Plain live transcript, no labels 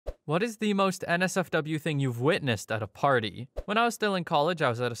What is the most NSFW thing you've witnessed at a party? When I was still in college, I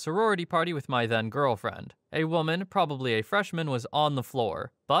was at a sorority party with my then girlfriend. A woman, probably a freshman, was on the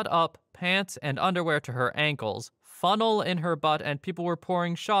floor, butt up, pants and underwear to her ankles, funnel in her butt, and people were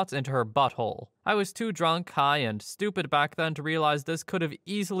pouring shots into her butthole. I was too drunk, high, and stupid back then to realize this could have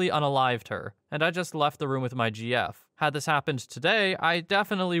easily unalived her, and I just left the room with my GF. Had this happened today, I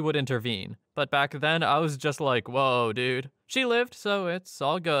definitely would intervene. But back then, I was just like, whoa, dude. She lived, so it's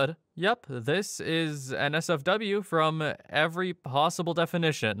all good. Yep, this is NSFW from every possible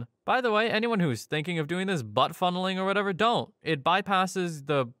definition. By the way, anyone who's thinking of doing this butt funneling or whatever, don't. It bypasses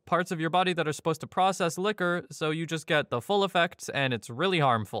the parts of your body that are supposed to process liquor, so you just get the full effects and it's really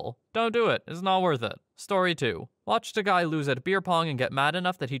harmful. Don't do it. It's not worth it. Story 2. Watched a guy lose at beer pong and get mad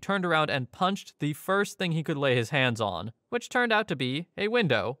enough that he turned around and punched the first thing he could lay his hands on, which turned out to be a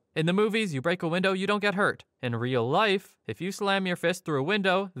window. In the movies, you break a window, you don't get hurt. In real life, if you slam your fist through a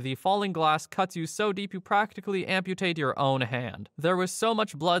window, the falling glass cuts you so deep you practically amputate your own hand. There was so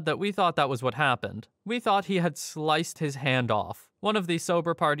much blood that we thought that was what happened. We thought he had sliced his hand off. One of the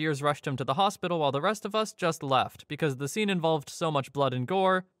sober partiers rushed him to the hospital while the rest of us just left because the scene involved so much blood and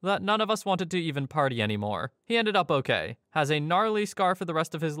gore that none of us wanted to even party anymore. He ended up okay. Has a gnarly scar for the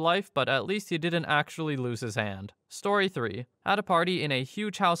rest of his life, but at least he didn't actually lose his hand. Story 3. At a party in a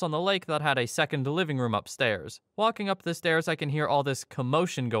huge house on the lake that had a second living room upstairs. Walking up the stairs, I can hear all this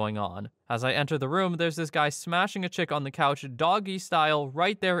commotion going on. As I enter the room, there's this guy smashing a chick on the couch doggy style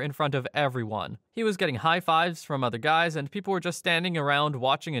right there in front of everyone. He was getting high fives from other guys and people were just standing around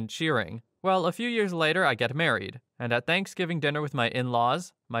watching and cheering. Well, a few years later, I get married, and at Thanksgiving dinner with my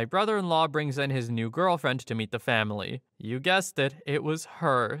in-laws, my brother-in-law brings in his new girlfriend to meet the family. You guessed it was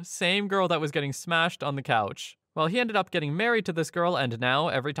her, same girl that was getting smashed on the couch. Well, he ended up getting married to this girl, and now,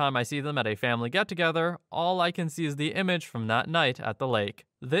 every time I see them at a family get-together, all I can see is the image from that night at the lake.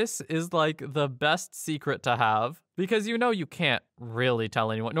 This is like the best secret to have, because you know you can't really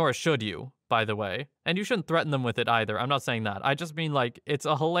tell anyone, nor should you, by the way. And you shouldn't threaten them with it either. I'm not saying that. I just mean like, it's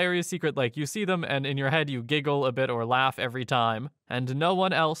a hilarious secret, like you see them and in your head you giggle a bit or laugh every time, and no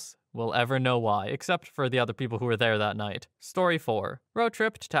one else will ever know why, except for the other people who were there that night. Story 4. Road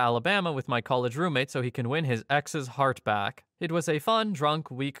tripped to Alabama with my college roommate so he can win his ex's heart back. It was a fun, drunk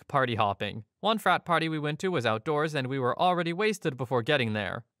week party hopping. One frat party we went to was outdoors and we were already wasted before getting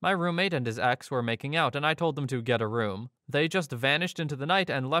there. My roommate and his ex were making out and I told them to get a room. They just vanished into the night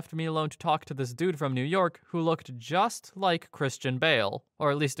and left me alone to talk to this dude from New York who looked just like Christian Bale, or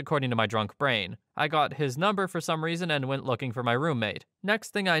at least according to my drunk brain. I got his number for some reason and went looking for my roommate.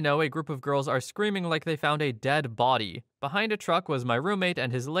 Next thing I know, a group of girls are screaming like they found a dead body. Behind a truck was my roommate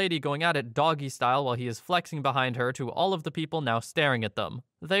and his lady going at it doggy style while he is flexing behind her to all of the people now staring at them.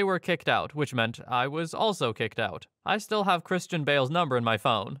 They were kicked out, which meant I was also kicked out. I still have Christian Bale's number in my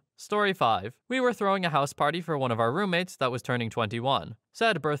phone. Story 5. We were throwing a house party for one of our roommates that was turning 21.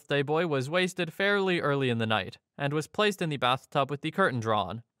 Said birthday boy was wasted fairly early in the night, and was placed in the bathtub with the curtain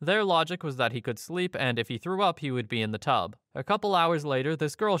drawn. Their logic was that he could sleep, and if he threw up, he would be in the tub. A couple hours later,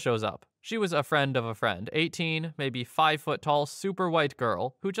 this girl shows up. She was a friend of a friend, 18, maybe 5 foot tall, super white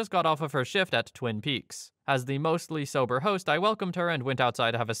girl, who just got off of her shift at Twin Peaks. As the mostly sober host, I welcomed her and went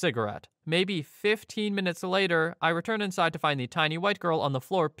outside to have a cigarette. Maybe 15 minutes later, I returned inside to find the tiny white girl on the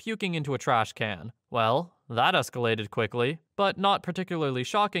floor puking into a trash can. Well, that escalated quickly, but not particularly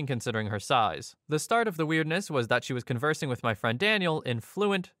shocking considering her size. The start of the weirdness was that she was conversing with my friend Daniel in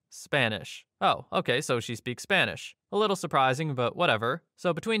fluent Spanish. Oh, okay, so she speaks Spanish. A little surprising, but whatever.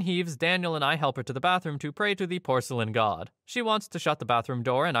 So between heaves, Daniel and I help her to the bathroom to pray to the porcelain god. She wants to shut the bathroom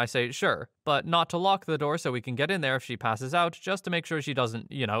door, and I say sure, but not to lock the door so we can get in there if she passes out, just to make sure she doesn't,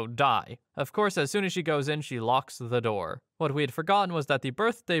 die. Of course, as soon as she goes in, she locks the door. What we had forgotten was that the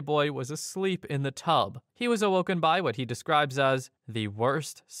birthday boy was asleep in the tub. He was awoken by what he describes as the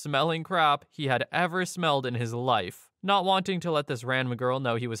worst smelling crap he had ever smelled in his life. Not wanting to let this random girl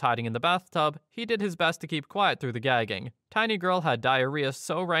know he was hiding in the bathtub, he did his best to keep quiet through the gagging. Tiny girl had diarrhea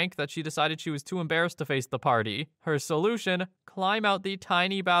so rank that she decided she was too embarrassed to face the party. Her solution? Climb out the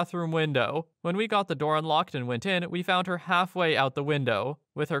tiny bathroom window. When we got the door unlocked and went in, we found her halfway out the window,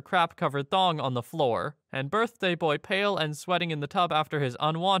 with her crap-covered thong on the floor, and birthday boy pale and sweating in the tub after his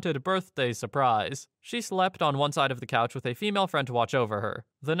unwanted birthday surprise. She slept on one side of the couch with a female friend to watch over her.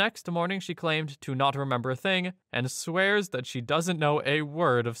 The next morning she claimed to not remember a thing, and swears that she doesn't know a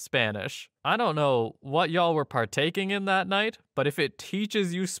word of Spanish. I don't know what y'all were partaking in that night, but if it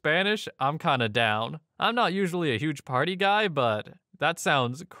teaches you Spanish, I'm kinda down. I'm not usually a huge party guy, but that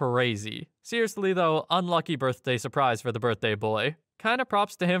sounds crazy. Seriously though, unlucky birthday surprise for the birthday boy. Kinda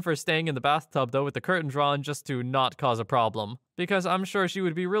props to him for staying in the bathtub though with the curtain drawn just to not cause a problem. because I'm sure she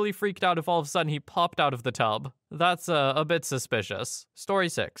would be really freaked out if all of a sudden he popped out of the tub. That's a bit suspicious. Story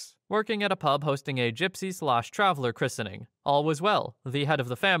 6. Working at a pub hosting a gypsy/traveler christening. All was well. The head of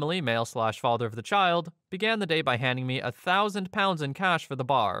the family, male/father of the child, began the day by handing me £1,000 in cash for the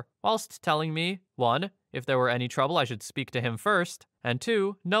bar, whilst telling me, 1. If there were any trouble, I should speak to him first, and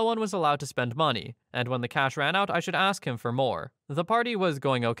 2. No one was allowed to spend money, and when the cash ran out, I should ask him for more. The party was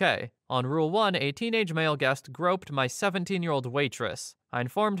going okay. On Rule 1, a teenage male guest groped my 17-year-old waitress. I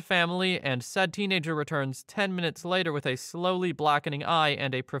informed family, and said teenager returns 10 minutes later with a slowly blackening eye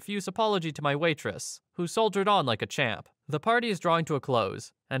and a profuse apology to my waitress, who soldiered on like a champ. The party is drawing to a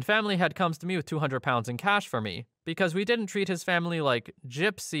close, and family head comes to me with £200 in cash for me, because we didn't treat his family like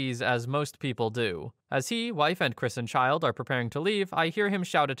gypsies as most people do. As he, wife, and christened child are preparing to leave, I hear him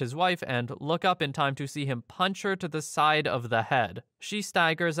shout at his wife and look up in time to see him punch her to the side of the head. She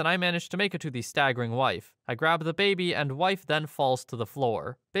staggers, and I manage to make it to the staggering wife. I grab the baby, and wife then falls to the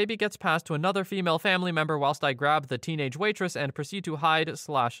floor. Baby gets passed to another female family member whilst I grab the teenage waitress and proceed to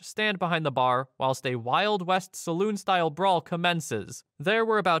hide/stand behind the bar whilst a Wild West saloon-style brawl commences. There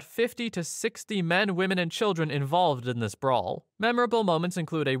were about 50 to 60 men, women, and children involved in this brawl. Memorable moments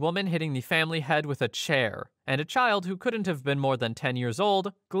include a woman hitting the family head with a chair, and a child who couldn't have been more than 10 years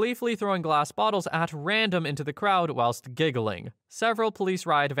old, gleefully throwing glass bottles at random into the crowd whilst giggling. Several police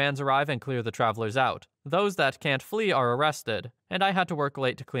riot vans arrive and clear the travelers out. Those that can't flee are arrested, and I had to work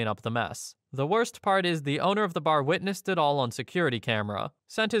late to clean up the mess. The worst part is the owner of the bar witnessed it all on security camera,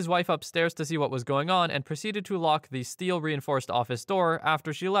 sent his wife upstairs to see what was going on, and proceeded to lock the steel-reinforced office door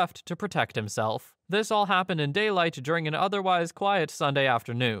after she left to protect himself. This all happened in daylight during an otherwise quiet Sunday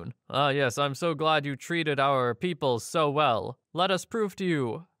afternoon. Ah yes, I'm so glad you treated our people so well. Let us prove to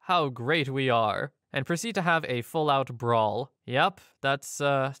you how great we are. And proceed to have a full-out brawl. Yep, it's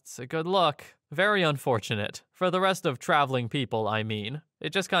a good look. Very unfortunate. For the rest of traveling people, I mean.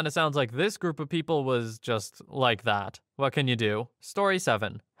 It just kind of sounds like this group of people was just like that. What can you do? Story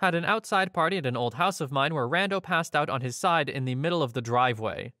 7. Had an outside party at an old house of mine where Rando passed out on his side in the middle of the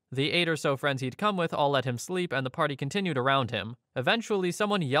driveway. The 8 or so friends he'd come with all let him sleep, and the party continued around him. Eventually,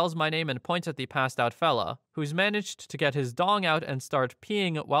 someone yells my name and points at the passed out fella, who's managed to get his dong out and start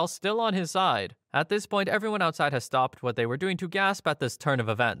peeing while still on his side. At this point, everyone outside has stopped what they were doing to gasp at this turn of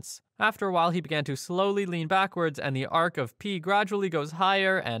events. After a while, he began to slowly lean backwards, and the arc of pee gradually goes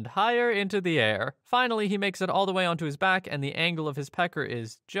higher and higher into the air. Finally, he makes it all the way onto his back, and the angle of his pecker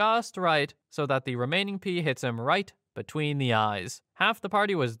is just right so that the remaining pee hits him right between the eyes. Half the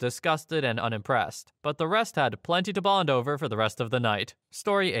party was disgusted and unimpressed, but the rest had plenty to bond over for the rest of the night.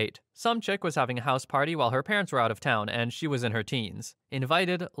 Story 8. Some chick was having a house party while her parents were out of town, and she was in her teens.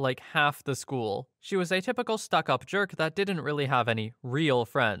 Invited like half the school. She was a typical stuck-up jerk that didn't really have any real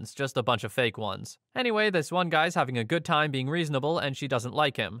friends, just a bunch of fake ones. Anyway, this one guy's having a good time being reasonable, and she doesn't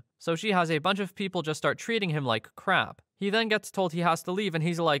like him. So she has a bunch of people just start treating him like crap. He then gets told he has to leave, and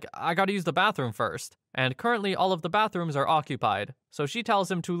he's like, I gotta use the bathroom first. And currently all of the bathrooms are occupied. So she tells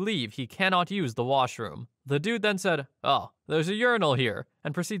him to leave, he cannot use the washroom. The dude then said, oh, there's a urinal here,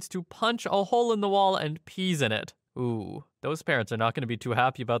 and proceeds to punch a hole in the wall and pees in it. Ooh, those parents are not going to be too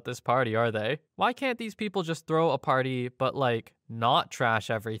happy about this party, are they? Why can't these people just throw a party, but like, not trash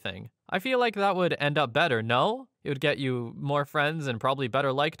everything? I feel like that would end up better, no? It would get you more friends and probably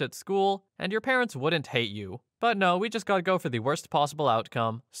better liked at school, and your parents wouldn't hate you. But no, we just gotta go for the worst possible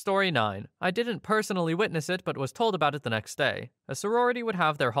outcome. Story 9. I didn't personally witness it, but was told about it the next day. A sorority would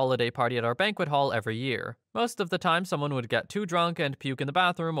have their holiday party at our banquet hall every year. Most of the time, someone would get too drunk and puke in the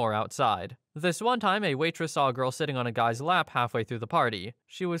bathroom or outside. This one time, a waitress saw a girl sitting on a guy's lap halfway through the party.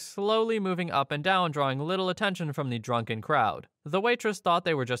 She was slowly moving up and down, drawing little attention from the drunken crowd. The waitress thought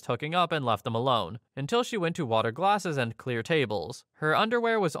they were just hooking up and left them alone, until she went to water glasses and clear tables. Her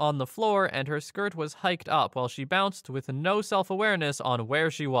underwear was on the floor, and her skirt was hiked up while she bounced with no self-awareness on where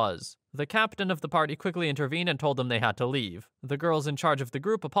she was. The captain of the party quickly intervened and told them they had to leave. The girls in charge of the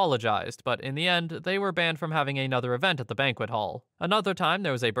group apologized, but in the end, they were banned from having another event at the banquet hall. Another time,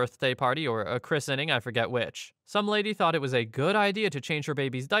 there was a birthday party or a christening, I forget which. Some lady thought it was a good idea to change her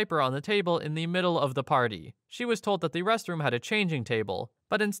baby's diaper on the table in the middle of the party. She was told that the restroom had a changing table,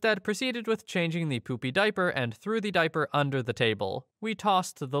 but instead proceeded with changing the poopy diaper and threw the diaper under the table. We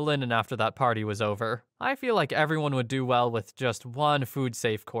tossed the linen after that party was over. I feel like everyone would do well with just one food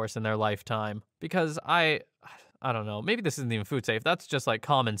safe course in their lifetime, because I don't know, maybe this isn't even food safe, that's just like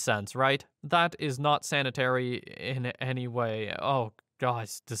common sense, right? That is not sanitary in any way. Oh God,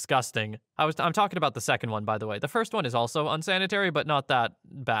 it's disgusting. I'm talking about the second one, by the way. The first one is also unsanitary, but not that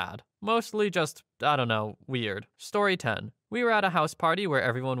bad. Mostly just, I don't know, weird. Story 10. We were at a house party where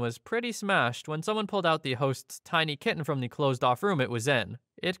everyone was pretty smashed when someone pulled out the host's tiny kitten from the closed-off room it was in.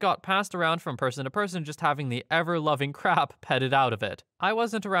 It got passed around from person to person, just having the ever-loving crap petted out of it. I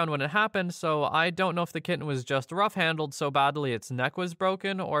wasn't around when it happened, so I don't know if the kitten was just rough-handled so badly its neck was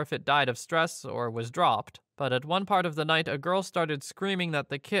broken, or if it died of stress or was dropped. But at one part of the night, a girl started screaming that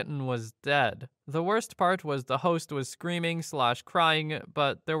the kitten was dead. The worst part was the host was screaming/crying,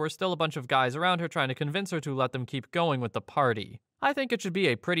 but there were still a bunch of guys around her trying to convince her to let them keep going with the party. I think it should be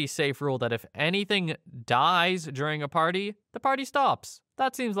a pretty safe rule that if anything dies during a party, the party stops.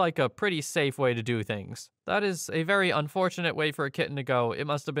 That seems like a pretty safe way to do things. That is a very unfortunate way for a kitten to go. It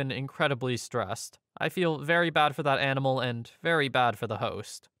must have been incredibly stressed. I feel very bad for that animal and very bad for the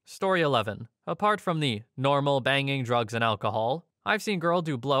host. Story 11. Apart from the normal banging, drugs, and alcohol, I've seen girl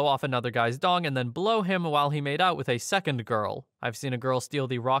do blow off another guy's dong and then blow him while he made out with a second girl. I've seen a girl steal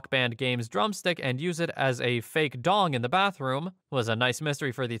the Rock Band game's drumstick and use it as a fake dong in the bathroom. Was a nice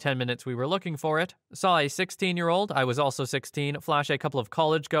mystery for the 10 minutes we were looking for it. Saw a 16-year-old, I was also 16, flash a couple of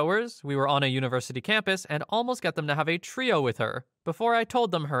college goers. We were on a university campus and almost get them to have a trio with her before I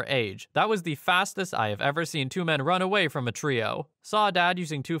told them her age. That was the fastest I have ever seen two men run away from a trio. Saw a dad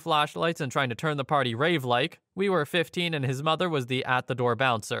using 2 flashlights and trying to turn the party rave-like. We were 15 and his mother was the at-the-door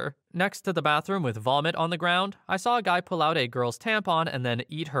bouncer. Next to the bathroom with vomit on the ground, I saw a guy pull out a girl's tampon and then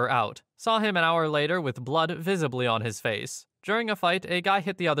eat her out. Saw him an hour later with blood visibly on his face. During a fight, a guy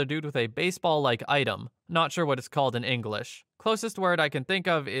hit the other dude with a baseball-like item. Not sure what it's called in English. Closest word I can think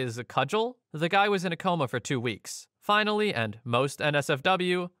of is cudgel. The guy was in a coma for 2 weeks. Finally, and most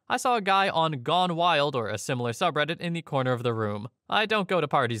NSFW, I saw a guy on Gone Wild or a similar subreddit in the corner of the room. I don't go to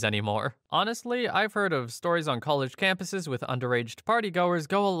parties anymore. Honestly, I've heard of stories on college campuses with underage partygoers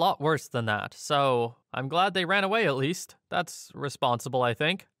go a lot worse than that, so I'm glad they ran away at least. That's responsible, I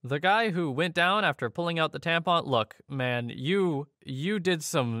think. The guy who went down after pulling out the tampon, look, man, you did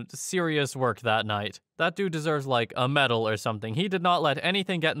some serious work that night. That dude deserves like a medal or something. He did not let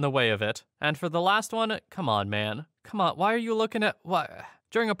anything get in the way of it. And for the last one, come on, man. Come on, why are you looking at, what?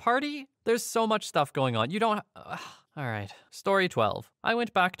 During a party? There's so much stuff going on. You don't, Alright. Story 12. I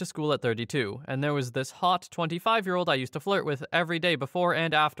went back to school at 32, and there was this hot 25-year-old I used to flirt with every day before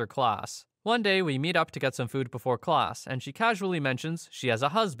and after class. One day, we meet up to get some food before class, and she casually mentions she has a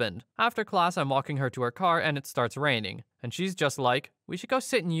husband. After class, I'm walking her to her car, and it starts raining. And she's just like, we should go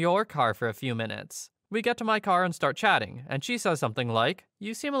sit in your car for a few minutes. We get to my car and start chatting, and she says something like,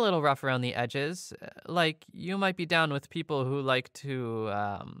 you seem a little rough around the edges. Like, you might be down with people who like to,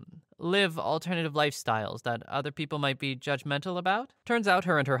 live alternative lifestyles that other people might be judgmental about. Turns out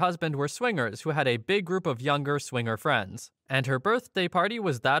her and her husband were swingers who had a big group of younger swinger friends. And her birthday party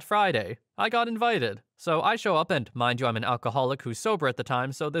was that Friday. I got invited. So I show up and, mind you, I'm an alcoholic who's sober at the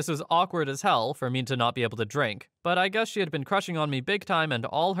time, so this was awkward as hell for me to not be able to drink. But I guess she had been crushing on me big time and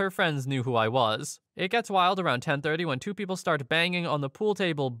all her friends knew who I was. It gets wild around 10:30 when 2 people start banging on the pool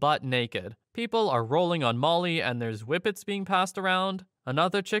table butt naked. People are rolling on Molly and there's whippets being passed around.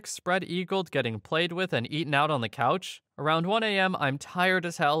 Another chick spread-eagled getting played with and eaten out on the couch. Around 1 a.m., I'm tired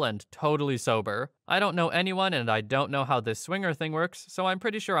as hell and totally sober. I don't know anyone and I don't know how this swinger thing works, so I'm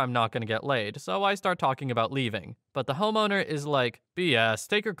pretty sure I'm not gonna get laid, so I start talking about leaving. But the homeowner is like, BS,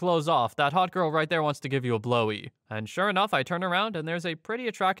 take your clothes off, that hot girl right there wants to give you a blowy. And sure enough, I turn around and there's a pretty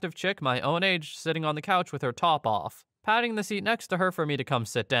attractive chick my own age sitting on the couch with her top off, patting the seat next to her for me to come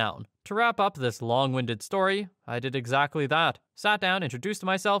sit down. To wrap up this long-winded story, I did exactly that. Sat down, introduced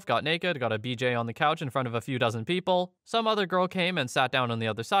myself, got naked, got a BJ on the couch in front of a few dozen people. Some other girl came and sat down on the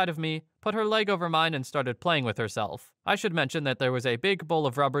other side of me, put her leg over mine and started playing with herself. I should mention that there was a big bowl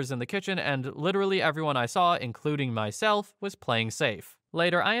of rubbers in the kitchen and literally everyone I saw, including myself, was playing safe.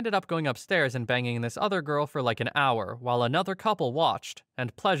 Later, I ended up going upstairs and banging this other girl for like an hour, while another couple watched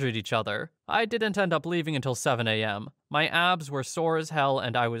and pleasured each other. I didn't end up leaving until 7 a.m. My abs were sore as hell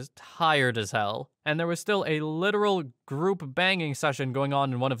and I was tired as hell. And there was still a literal group banging session going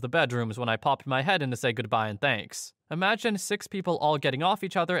on in one of the bedrooms when I popped my head in to say goodbye and thanks. Imagine 6 people all getting off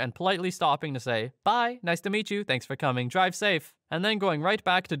each other and politely stopping to say, bye, nice to meet you, thanks for coming, drive safe, and then going right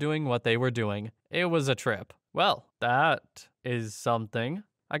back to doing what they were doing. It was a trip. Well, that is something.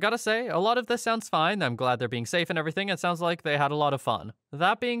 I gotta say, a lot of this sounds fine. I'm glad they're being safe and everything. It sounds like they had a lot of fun.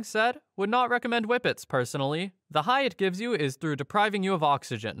 That being said, would not recommend whippets, personally. The high it gives you is through depriving you of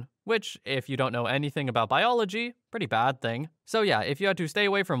oxygen, which, if you don't know anything about biology, pretty bad thing. So yeah, if you had to stay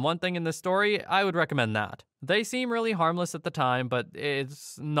away from one thing in this story, I would recommend that. They seem really harmless at the time, but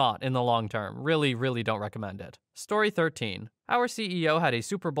it's not in the long term. Really, really don't recommend it. Story 13. Our CEO had a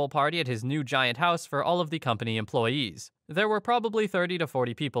Super Bowl party at his new giant house for all of the company employees. There were probably 30 to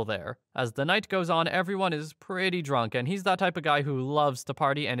 40 people there. As the night goes on, everyone is pretty drunk, and he's that type of guy who loves to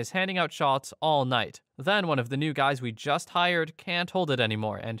party and is handing out shots all night. Then one of the new guys we just hired can't hold it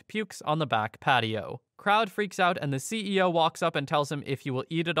anymore and pukes on the back patio. Crowd freaks out and the CEO walks up and tells him if he will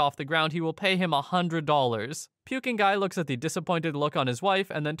eat it off the ground, he will pay him $100. Puking guy looks at the disappointed look on his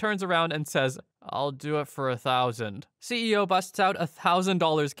wife and then turns around and says, "I'll do it for $1,000. CEO busts out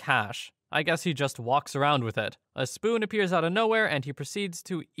 $1,000 cash. I guess he just walks around with it. A spoon appears out of nowhere and he proceeds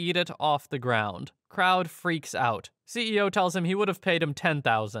to eat it off the ground. Crowd freaks out. CEO tells him he would have paid him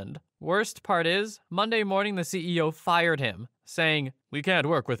 $10,000. Worst part is, Monday morning the CEO fired him, saying, "We can't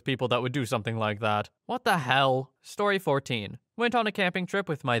work with people that would do something like that." What the hell? Story 14. Went on a camping trip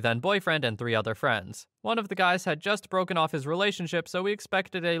with my then boyfriend and 3 other friends. One of the guys had just broken off his relationship, so we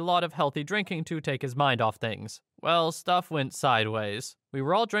expected a lot of healthy drinking to take his mind off things. Well, stuff went sideways. We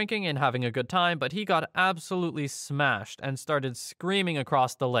were all drinking and having a good time, but he got absolutely smashed and started screaming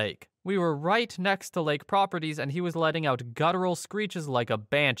across the lake. We were right next to lake properties and he was letting out guttural screeches like a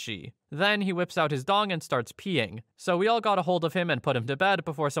banshee. Then he whips out his dong and starts peeing. So we all got a hold of him and put him to bed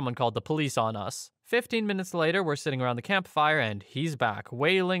before someone called the police on us. 15 minutes later, we're sitting around the campfire and he's back,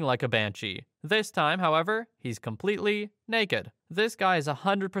 wailing like a banshee. This time, however, he's completely naked. This guy is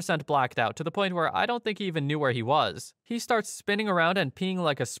 100% blacked out to the point where I don't think he even knew where he was. He starts spinning around and peeing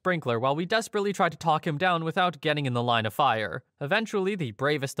like a sprinkler while we desperately try to talk him down without getting in the line of fire. Eventually, the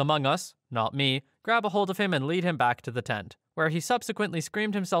bravest among us, not me, grab a hold of him and lead him back to the tent, where he subsequently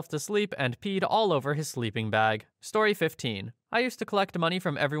screamed himself to sleep and peed all over his sleeping bag. Story 15. I used to collect money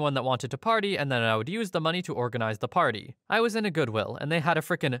from everyone that wanted to party, and then I would use the money to organize the party. I was in a Goodwill, and they had a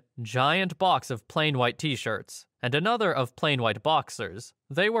frickin' giant box of plain white t-shirts, and another of plain white boxers.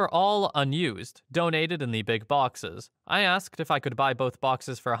 They were all unused, donated in the big boxes. I asked if I could buy both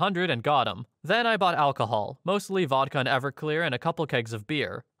boxes for $100 and got them. Then I bought alcohol, mostly vodka and Everclear and a couple kegs of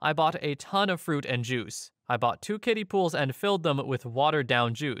beer. I bought a ton of fruit and juice. I bought 2 kiddie pools and filled them with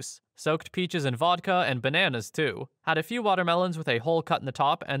watered-down juice. Soaked peaches in vodka and bananas too. Had a few watermelons with a hole cut in the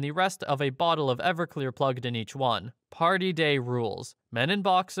top and the rest of a bottle of Everclear plugged in each one. Party day rules. Men in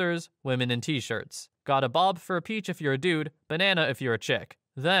boxers, women in t-shirts. Got a bob for a peach if you're a dude, banana if you're a chick.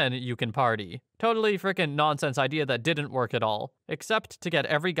 Then you can party. Totally frickin' nonsense idea that didn't work at all. Except to get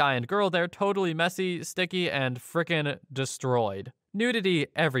every guy and girl there totally messy, sticky, and frickin' destroyed. Nudity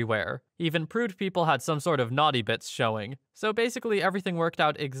everywhere. Even prude people had some sort of naughty bits showing. So basically everything worked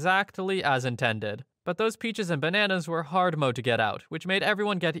out exactly as intended. But those peaches and bananas were hard mode to get out, which made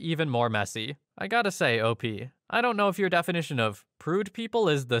everyone get even more messy. I gotta say, OP, I don't know if your definition of prude people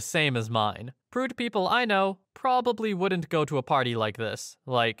is the same as mine. Prude people I know probably wouldn't go to a party like this,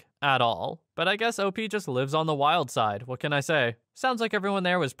 like, at all. But I guess OP just lives on the wild side, what can I say? Sounds like everyone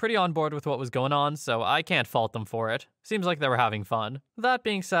there was pretty on board with what was going on, so I can't fault them for it. Seems like they were having fun. That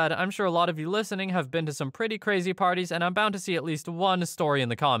being said, I'm sure a lot of you listening have been to some pretty crazy parties, and I'm bound to see at least one story in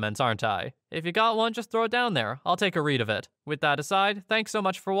the comments, aren't I? If you got one, just throw it down there. I'll take a read of it. With that aside, thanks so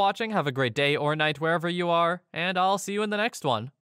much for watching, have a great day or night wherever you are, and I'll see you in the next one.